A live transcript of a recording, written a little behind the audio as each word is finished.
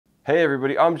Hey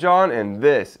everybody, I'm John and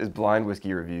this is Blind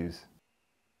Whiskey Reviews.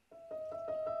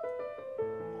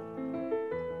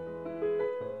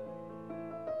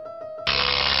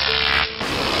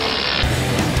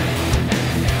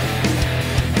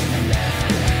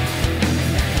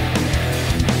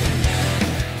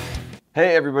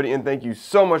 Hey everybody, and thank you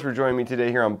so much for joining me today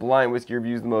here on Blind Whiskey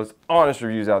Reviews, the most honest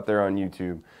reviews out there on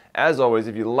YouTube. As always,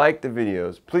 if you like the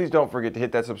videos, please don't forget to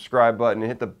hit that subscribe button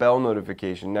and hit the bell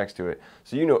notification next to it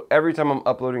so you know every time I'm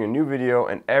uploading a new video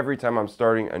and every time I'm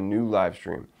starting a new live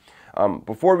stream.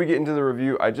 Before we get into the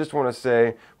review, I just want to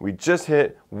say we just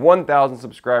hit 1,000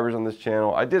 subscribers on this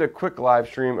channel. I did a quick live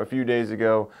stream a few days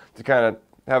ago to kind of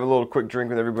have a little quick drink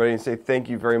with everybody and say thank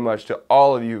you very much to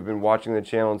all of you who've been watching the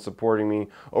channel and supporting me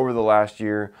over the last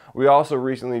year. We also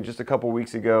recently, just a couple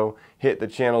weeks ago, hit the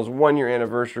channel's 1-year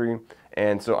anniversary,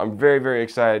 and so I'm very, very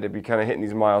excited to be kind of hitting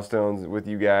these milestones with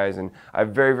you guys, and I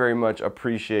very, very much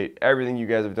appreciate everything you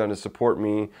guys have done to support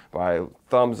me by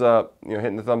thumbs up,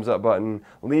 hitting the thumbs up button,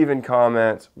 leaving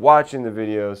comments, watching the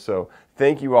videos. So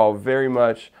thank you all very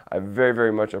much. I very,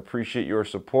 very much appreciate your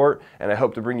support, and I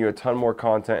hope to bring you a ton more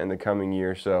content in the coming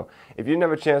year. So if you didn't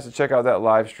have a chance to check out that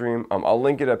live stream, I'll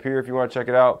link it up here if you want to check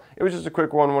it out. It was just a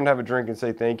quick one. I wanted to have a drink and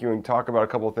say thank you and talk about a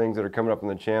couple of things that are coming up on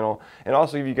the channel, and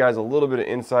also give you guys a little bit of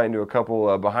insight into a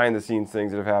couple behind the scenes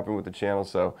things that have happened with the channel.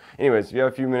 So anyways, if you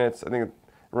have a few minutes, I think it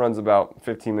runs about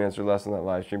 15 minutes or less on that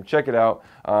live stream. Check it out.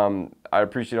 I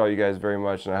appreciate all you guys very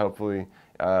much, and hopefully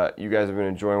you guys have been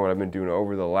enjoying what I've been doing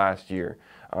over the last year.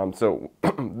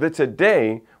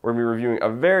 Today we're going to be reviewing a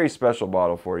very special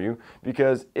bottle for you,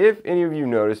 because if any of you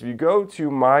notice, if you go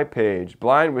to my page,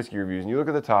 Blind Whiskey Reviews, and you look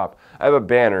at the top, I have a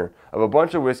banner of a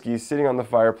bunch of whiskeys sitting on the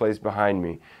fireplace behind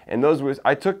me. And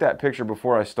I took that picture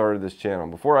before I started this channel.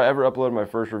 Before I ever uploaded my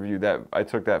first review, I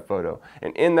took that photo.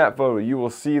 And in that photo, you will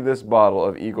see this bottle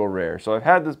of Eagle Rare. So I've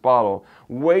had this bottle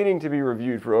waiting to be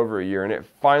reviewed for over a year, and it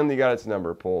finally got its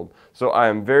number pulled. So I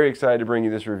am very excited to bring you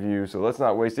this review. So let's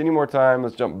not waste any more time.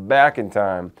 Let's jump back in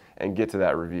time and get to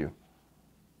that review.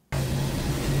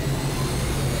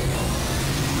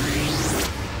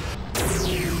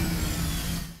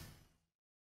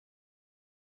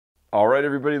 All right,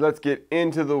 everybody, let's get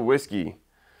into the whiskey.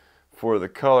 For the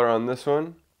color on this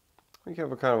one, we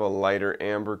have a kind of a lighter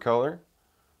amber color.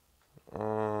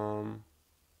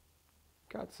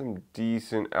 Got some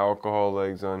decent alcohol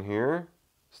legs on here,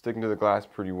 sticking to the glass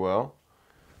pretty well.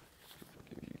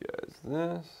 Give you guys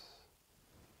this.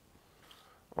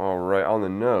 All right, on the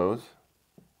nose,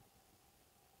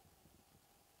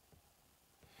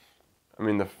 I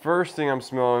mean, the first thing I'm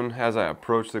smelling as I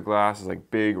approach the glass is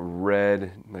like big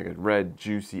red, like a red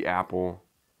juicy apple.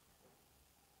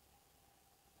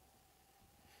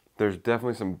 There's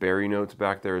definitely some berry notes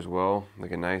back there as well,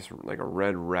 like a nice, like a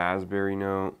red raspberry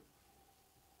note.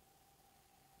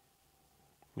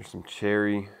 There's some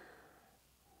cherry.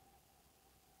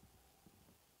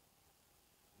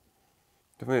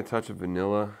 Definitely a touch of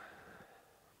vanilla.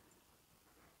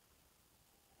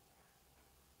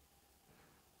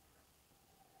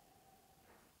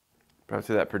 But I'd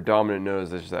say that predominant note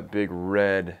is just that big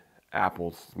red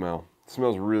apple smell. It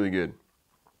smells really good.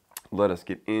 Let us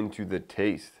get into the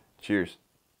taste. Cheers.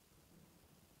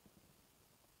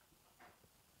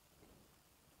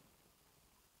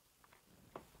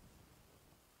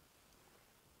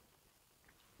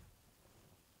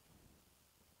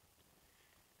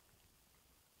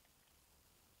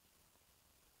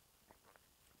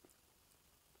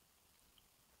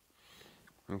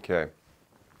 Okay.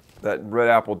 That red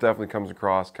apple definitely comes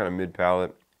across kind of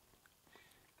mid-palate.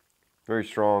 Very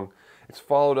strong. It's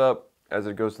followed up as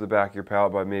it goes to the back of your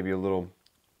palate by maybe a little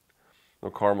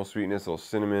caramel sweetness, a little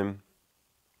cinnamon.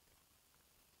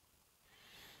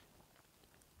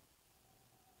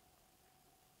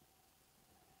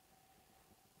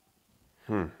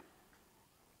 Let's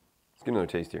get another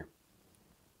taste here.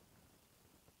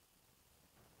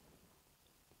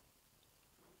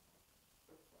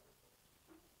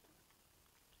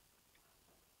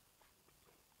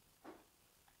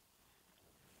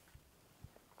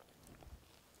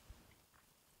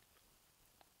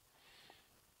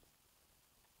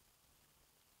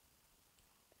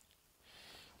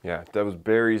 Yeah, those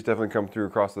berries definitely come through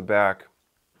across the back.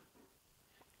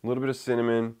 A little bit of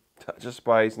cinnamon, touch of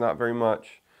spice, not very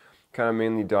much. Kind of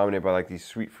mainly dominated by like these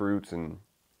sweet fruits and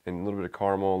a little bit of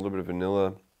caramel, a little bit of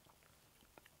vanilla.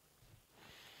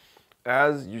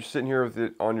 As you're sitting here with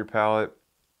it on your palate,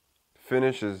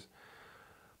 finish is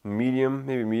medium,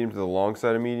 maybe medium to the long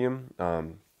side of medium.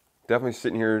 Definitely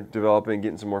sitting here developing,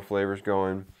 getting some more flavors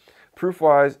going.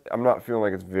 Proof-wise, I'm not feeling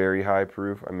like it's very high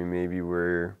proof. I mean, maybe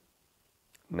we're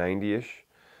 90-ish.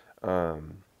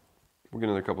 We'll get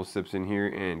another couple sips in here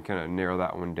and kind of narrow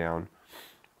that one down.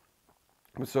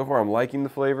 But so far I'm liking the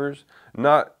flavors.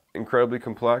 Not incredibly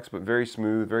complex, but very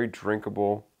smooth, very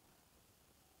drinkable.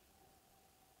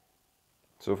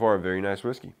 So far, a very nice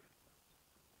whiskey.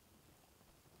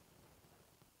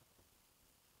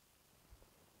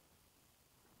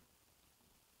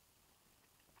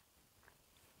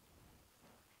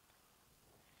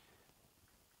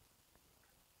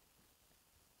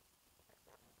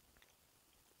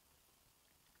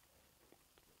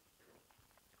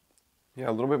 Yeah,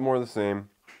 a little bit more of the same.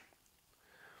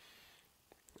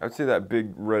 I'd say that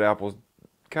big red apple's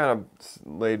kind of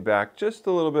laid back just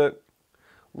a little bit.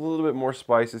 A little bit more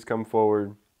spices come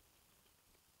forward.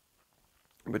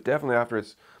 But definitely after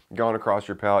it's gone across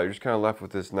your palate, you're just kind of left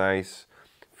with this nice,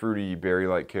 fruity,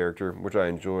 berry-like character, which I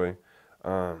enjoy.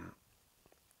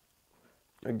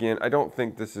 Again, I don't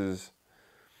think this is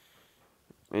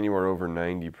anywhere over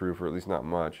 90 proof, or at least not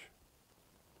much.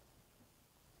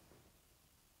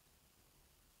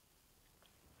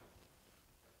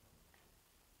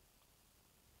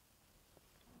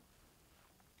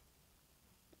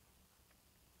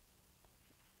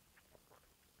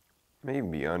 Maybe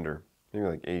be under, maybe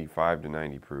like 85 to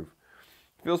 90 proof.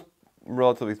 Feels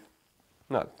relatively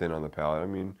not thin on the palate. I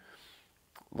mean,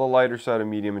 the lighter side of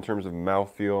medium in terms of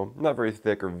mouthfeel. Not very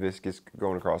thick or viscous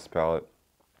going across the palate.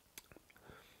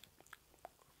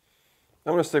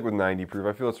 I'm going to stick with 90 proof.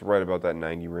 I feel it's right about that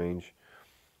 90 range.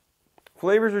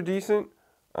 Flavors are decent.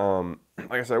 Like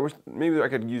I said, I wish maybe I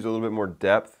could use a little bit more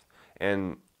depth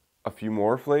and a few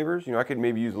more flavors. You know, I could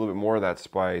maybe use a little bit more of that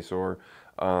spice, or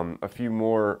a few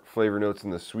more flavor notes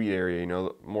in the sweet area, you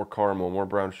know, more caramel, more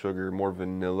brown sugar, more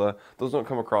vanilla. Those don't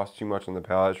come across too much on the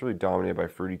palate. It's really dominated by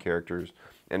fruity characters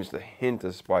and just a hint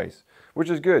of spice, which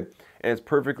is good. And it's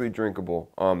perfectly drinkable.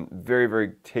 Very,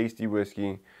 very tasty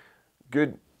whiskey.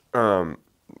 Good,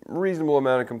 reasonable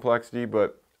amount of complexity,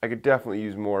 but I could definitely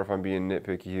use more if I'm being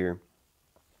nitpicky here.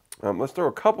 Let's throw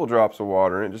a couple drops of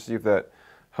water in it, just see if that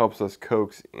helps us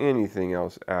coax anything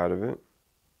else out of it.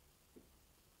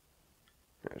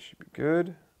 That should be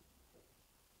good.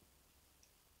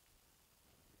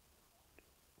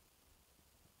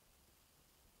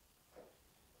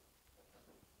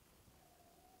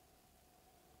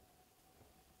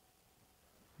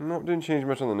 Nope, didn't change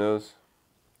much on the nose.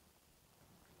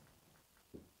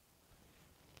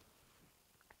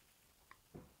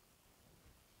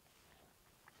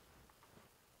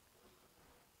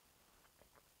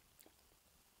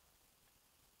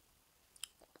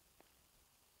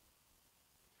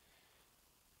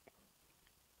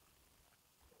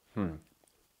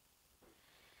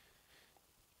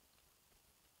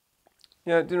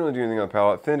 Yeah, it didn't really do anything on the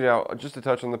palate. Thinned it out just a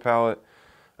touch on the palate.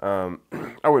 I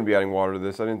wouldn't be adding water to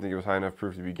this. I didn't think it was high enough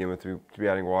proof to begin with to be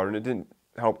adding water, and it didn't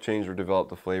help change or develop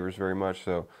the flavors very much.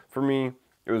 So for me,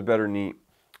 it was better neat.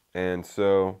 And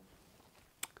so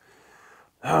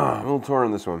I'm a little torn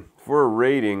on this one. For a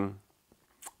rating,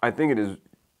 I think it is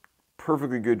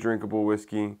perfectly good drinkable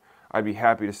whiskey. I'd be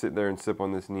happy to sit there and sip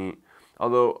on this neat.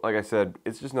 Although, like I said,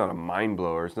 it's just not a mind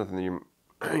blower. It's nothing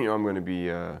that I'm going to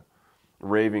be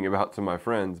raving about to my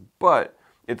friends, but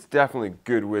it's definitely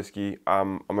good whiskey.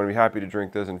 I'm going to be happy to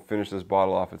drink this and finish this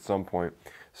bottle off at some point.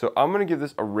 So I'm going to give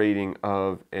this a rating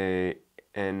of an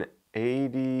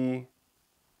 80.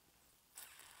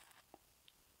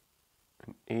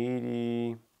 An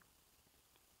 80.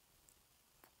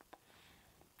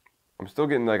 I'm still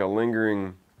getting like a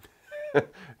lingering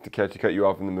to cut you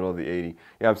off in the middle of the 80.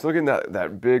 Yeah, I'm still getting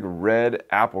that big red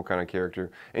apple kind of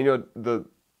character. And you know,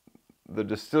 the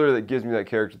distiller that gives me that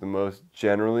character the most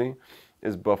generally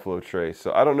is Buffalo Trace.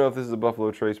 So I don't know if this is a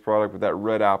Buffalo Trace product, but that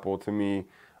red apple to me,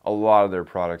 a lot of their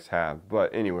products have.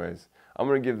 But anyways, I'm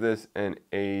going to give this an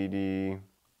 82.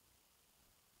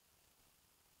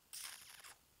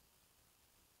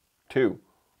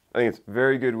 I think it's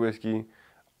very good whiskey.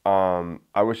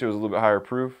 I wish it was a little bit higher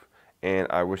proof, and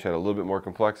I wish it had a little bit more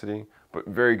complexity, but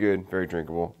very good, very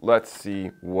drinkable. Let's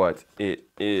see what it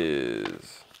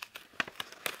is.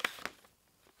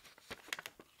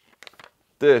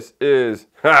 This is,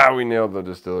 we nailed the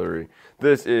distillery.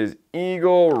 This is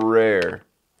Eagle Rare.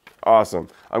 Awesome.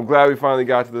 I'm glad we finally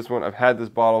got to this one. I've had this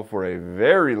bottle for a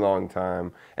very long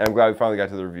time, and I'm glad we finally got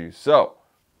to the review. So,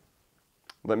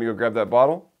 let me go grab that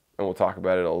bottle, and we'll talk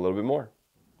about it a little bit more.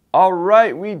 All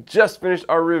right, we just finished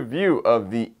our review of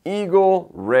the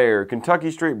Eagle Rare Kentucky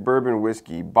Straight Bourbon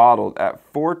Whiskey, bottled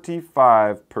at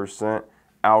 45%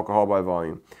 alcohol by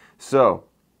volume. So,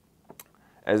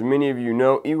 as many of you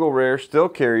know, Eagle Rare still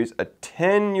carries a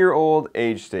 10-year-old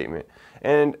age statement.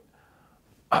 And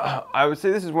I would say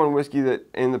this is one whiskey that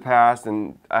in the past,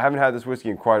 and I haven't had this whiskey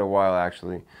in quite a while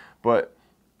actually, But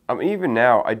even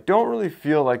now, I don't really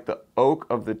feel like the oak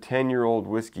of the 10-year-old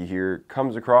whiskey here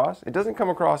comes across. It doesn't come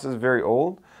across as very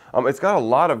old. It's got a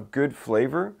lot of good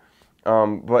flavor,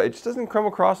 but it just doesn't come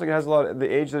across like it has a lot of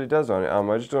the age that it does on it.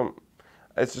 I just don't.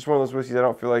 It's just one of those whiskeys I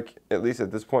don't feel like, at least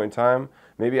at this point in time,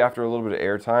 maybe after a little bit of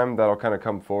air time, that'll kind of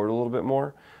come forward a little bit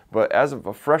more. But as of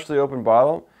a freshly opened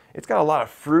bottle, it's got a lot of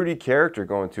fruity character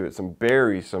going to it. Some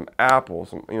berries, some apples,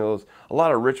 some, a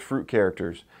lot of rich fruit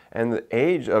characters. And the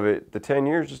age of it, the 10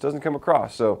 years, just doesn't come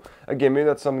across. So again, maybe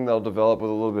that's something that'll develop with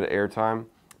a little bit of air time.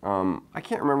 I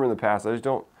can't remember in the past. I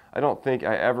don't think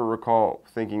I ever recall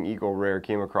thinking Eagle Rare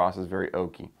came across as very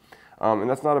oaky. And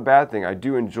that's not a bad thing. I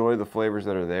do enjoy the flavors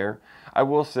that are there. I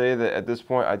will say that at this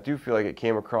point, I do feel like it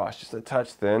came across just a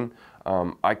touch thin.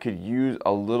 I could use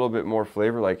a little bit more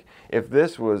flavor. Like if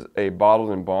this was a bottled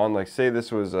in bond, like say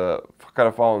this was kind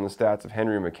of following the stats of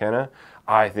Henry McKenna,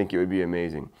 I think it would be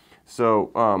amazing.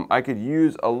 So I could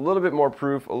use a little bit more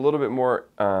proof, a little bit more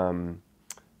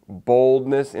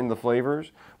boldness in the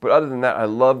flavors. But other than that, I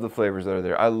love the flavors that are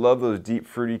there. I love those deep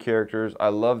fruity characters. I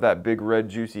love that big red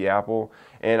juicy apple.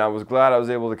 And I was glad I was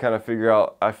able to kind of figure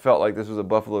out, I felt like this was a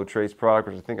Buffalo Trace product,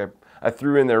 which I think I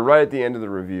threw in there right at the end of the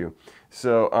review.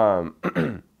 So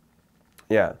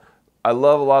yeah, I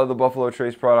love a lot of the Buffalo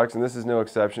Trace products, and this is no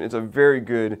exception. It's a very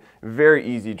good, very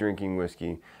easy drinking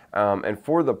whiskey. And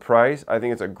for the price, I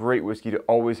think it's a great whiskey to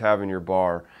always have in your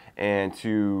bar and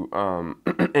to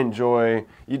enjoy.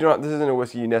 This isn't a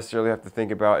whiskey you necessarily have to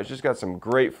think about. It's just got some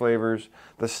great flavors.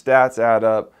 The stats add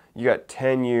up. You got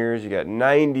 10 years, you got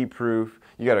 90 proof,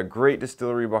 you got a great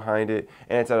distillery behind it,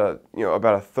 and it's at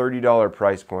about a $30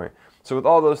 price point. So with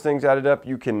all those things added up,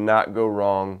 you cannot go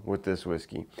wrong with this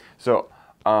whiskey. So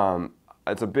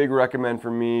it's a big recommend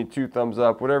for me. 2 thumbs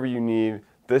up, whatever you need.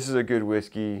 This is a good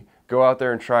whiskey. Go out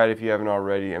there and try it if you haven't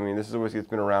already. I mean, this is a whiskey that's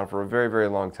been around for a very, very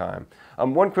long time.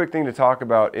 One quick thing to talk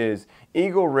about is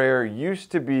Eagle Rare used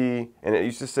to be, and it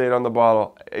used to say it on the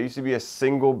bottle, it used to be a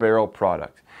single barrel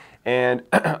product. And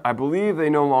I believe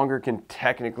they no longer can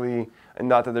technically, and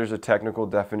not that there's a technical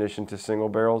definition to single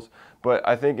barrels, but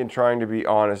I think in trying to be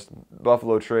honest,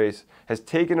 Buffalo Trace has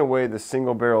taken away the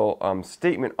single barrel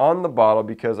statement on the bottle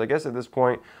because I guess at this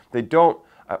point they don't,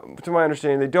 to my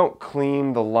understanding, they don't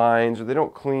clean the lines or they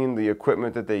don't clean the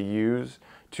equipment that they use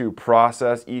to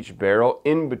process each barrel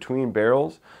in between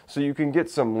barrels. So you can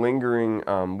get some lingering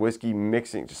whiskey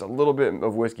mixing, just a little bit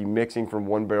of whiskey mixing from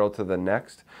one barrel to the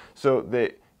next. So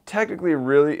they technically,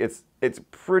 really, it's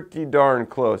pretty darn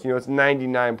close. It's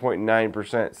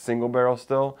 99.9% single barrel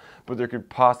still, but there could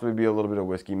possibly be a little bit of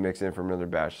whiskey mixed in from another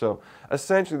batch. So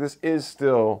essentially, this is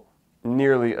still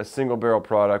nearly a single barrel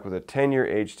product with a 10-year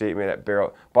age statement at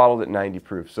bottled at 90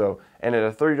 proof. So, and at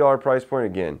a $30 price point,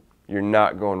 again, you're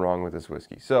not going wrong with this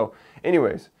whiskey. So,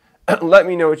 anyways, let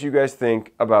me know what you guys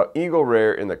think about Eagle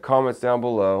Rare in the comments down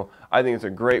below. I think it's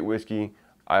a great whiskey.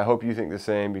 I hope you think the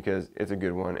same because it's a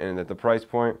good one. And at the price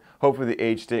point, hopefully the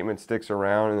age statement sticks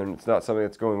around and it's not something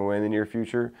that's going away in the near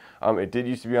future. It did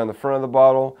used to be on the front of the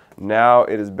bottle. Now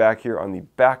it is back here on the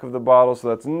back of the bottle. So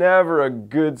that's never a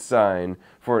good sign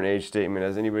for an age statement.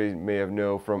 As anybody may have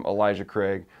known from Elijah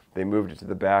Craig, they moved it to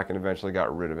the back and eventually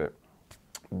got rid of it.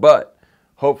 But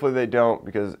hopefully they don't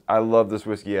because I love this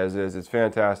whiskey as is. It's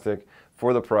fantastic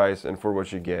for the price and for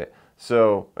what you get.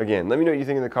 So, again, let me know what you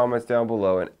think in the comments down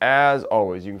below. And as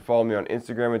always, you can follow me on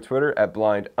Instagram and Twitter at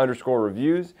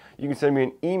blind_reviews. You can send me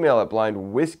an email at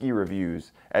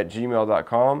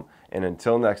blindwhiskeyreviews@gmail.com. And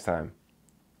until next time,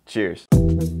 cheers.